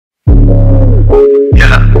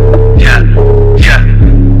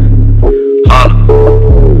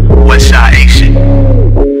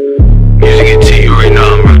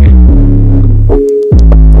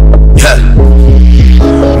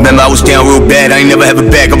bad, I ain't never have a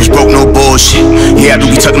bag, I was broke, no bullshit. Yeah, I do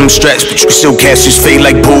be tucking them straps, but you can still catch this fade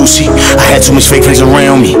like bullshit. I had too much fake friends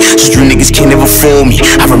around me, so you niggas can't never fool me.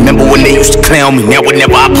 I remember when they used to clown me, now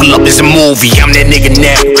whenever I pull up it's a movie. I'm that nigga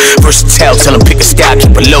now, versatile, tell him pick a style,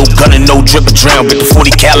 keep a low gun and no drip or drown. Bit the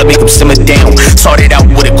 40 cal, make him simmer down. Started out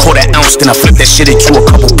with a quarter ounce, then I flipped that shit into a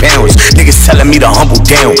couple pounds. Niggas telling me to humble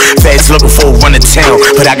down, feds looking for a run of town,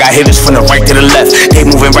 but I got hitters from the right to the left. They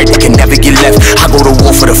moving right, they can never get left. I go to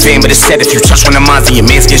war for the fame of the set. If you touch one of mine, then your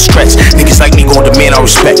mans get stretched. Niggas like me gon' demand all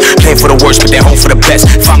respect. Playing for the worst, but they hope for the best.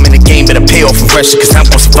 If I'm in the game, better pay off for rest, cause I'm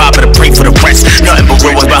gon' survive, better pray for the rest. Nothing but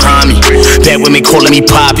real ones behind me. Bad women calling me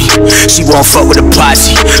Poppy. She won't fuck with a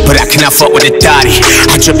posse, but I cannot fuck with a Dottie.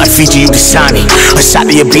 I drip like Fiji, you can sign me. A shot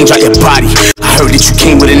to your beans out your body. I heard that you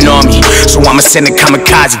came with an army, so I'ma send a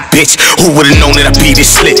kamikaze, bitch. Who would've known that I'd be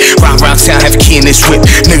this slick? Round town, have a key in this whip.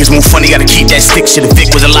 Niggas move funny, gotta keep that stick. Shit, if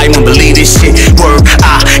Vic was alive, wouldn't believe this shit. Word,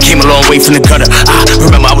 I came a long way from the gutter. I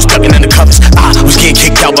remember I was ducking under covers. I was getting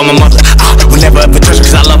kicked out by my mother. I would never ever touch her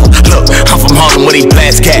cause I love her. Look, I'm from Harlem where they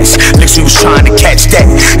blast gas. Niggas we was trying to catch that.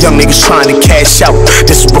 Young niggas trying to cash out.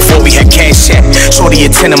 This was before we had cash at. Shorty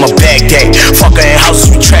at 10, I'm a Baghdad. Fuck her in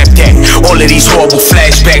houses, we trapped that. All of these horrible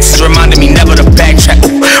flashbacks is reminding me never to backtrack.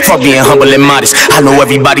 Ooh, fuck being humble and modest. I know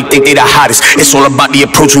everybody think they the hottest. It's all about the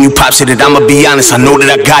approach when you pop shit. I'ma be honest, I know that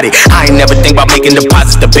I got it. I ain't never think about making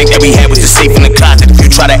deposits. The bank that we had was just safe in the closet. If you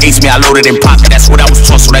try to ace me, I load it in pocket. That's what I was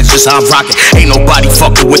taught, so that's just how I'm rocking. Ain't nobody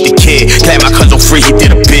fucking with the kid. Glad my cousin free, he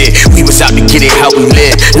did a bid. We was out to get it how we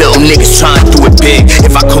live. Little niggas trying to do it big.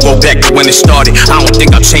 If I could go back to when it started, I don't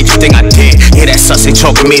think I'll change a thing I did. Yeah, that sus ain't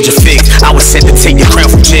talking major figs. I was sent to take your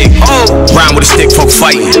crown from Jig. Oh, rhyme with a stick, folk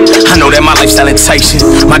fighting. I know that my lifestyle enticing.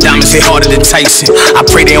 My diamonds hit harder than Tyson. I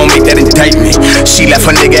pray they don't make that indictment. She left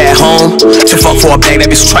her nigga at home to fuck for a bag that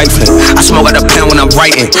bitch trifling. I smoke out a pen when I'm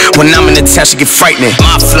writing. When I'm in the test, I get frightening.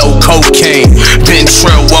 My flow, cocaine. Ben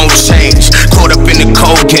Trill won't change. Caught up in the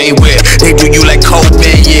cold game where they do you like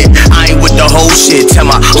Cobain, yeah. I ain't with the whole shit. Tell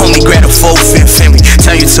my homie grab a 4/5 and we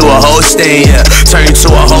turn you to a whole stain, yeah. Turn you to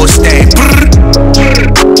a whole stain. Brrr.